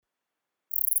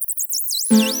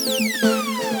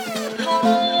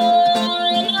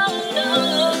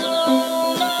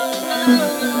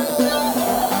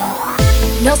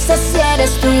sé si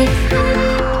eres tú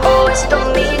o es tu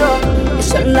amigo.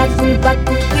 Eso es la culpa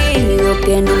Cupido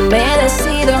que no me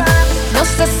decido. No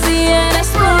sé si eres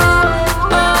tú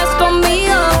o es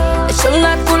conmigo. Eso es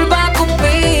la culpa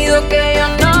Cupido que yo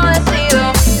no decido.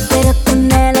 Pero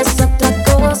con él es otra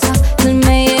cosa. Él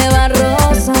me lleva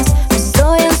rosas. Yo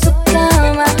estoy en su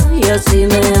cama y así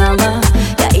me ama.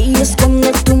 Y ahí es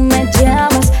cuando tú me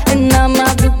llamas en la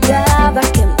madrugada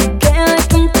que me quede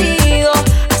contigo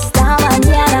hasta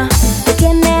mañana. Tú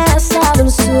tienes esa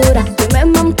dulzura que me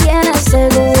mantiene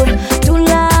segura. Tú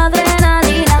la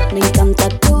adrenalina, me encanta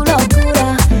tu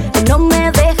locura. No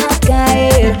me deja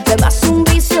caer, me vas un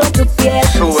vicio tu piel. Es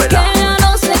que ya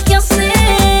no sé qué hacer.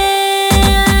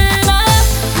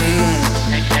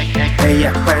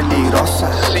 Ella es peligrosa,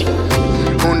 sí.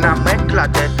 Una mezcla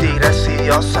de tigres y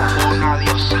diosa. Una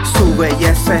diosa. Su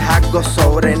belleza es algo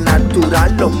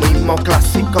sobrenatural. Lo mismo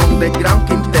clásico underground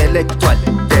que intelectual.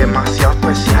 Demasiado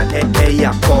especial.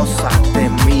 Ella posa, te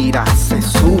mira, se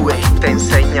sube, te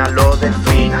enseña, lo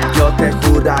define. Yo te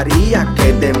juraría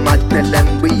que de Marte la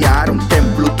enviaron, que en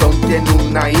Plutón tiene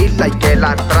una isla y que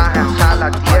la traje hasta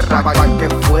la Tierra para que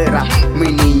fuera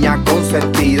mi niña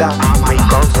consentida, mi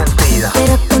consentida.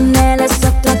 Pero con él es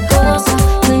otra cosa.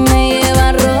 Él me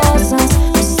lleva rosas.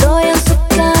 Yo estoy en su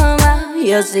cama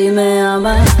y así me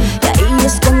ama. Y ahí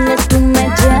es cuando tú me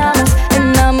llamas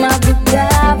en la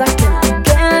madrugada que me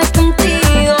quede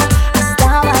contigo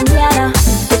hasta mañana.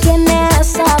 Tú tienes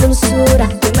esa dulzura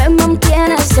que me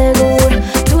mantiene segura.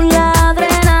 Tú la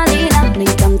adrenalina, me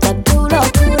encanta tu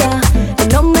locura.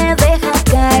 No me deja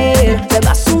caer, me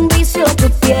vas un vicio tu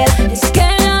piel. Es que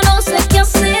ya no sé qué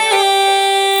hacer.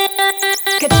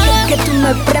 Que tú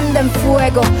me prendes en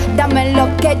fuego, dame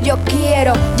lo que yo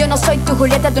quiero. Yo no soy tu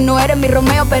Julieta, tú no eres mi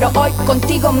Romeo, pero hoy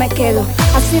contigo me quedo.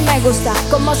 Así me gusta,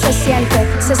 cómo se siente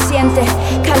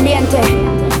caliente.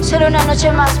 Solo una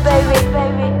noche más, baby,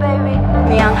 baby, baby,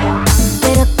 mi ángel.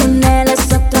 Pero con él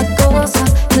es otra cosa.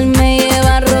 Él me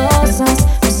lleva rosas.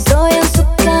 Yo estoy en su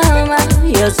cama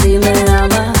y así me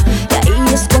ama. Y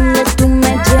ahí es cuando tú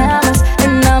me llamas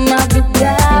en la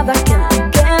madrugada que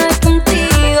me quede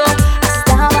contigo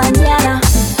hasta mañana.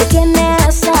 Tú tienes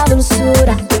esa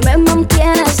dulzura que me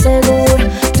mantiene segura.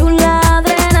 Tú la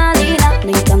adrenalina,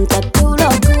 me encanta tu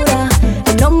locura.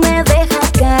 No me deja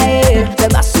caer, me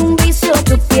vas un vicio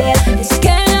tu piel. Es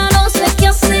que ya no sé qué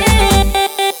hacer.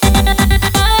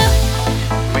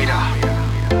 Mira,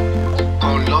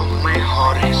 con los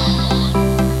mejores,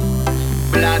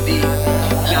 BLA-D,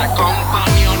 la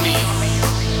Companioni,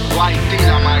 WHYTI,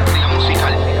 la maestría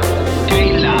musical,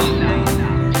 Keila,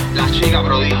 la chica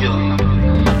prodigio,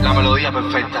 la melodía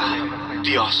perfecta,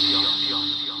 Dios.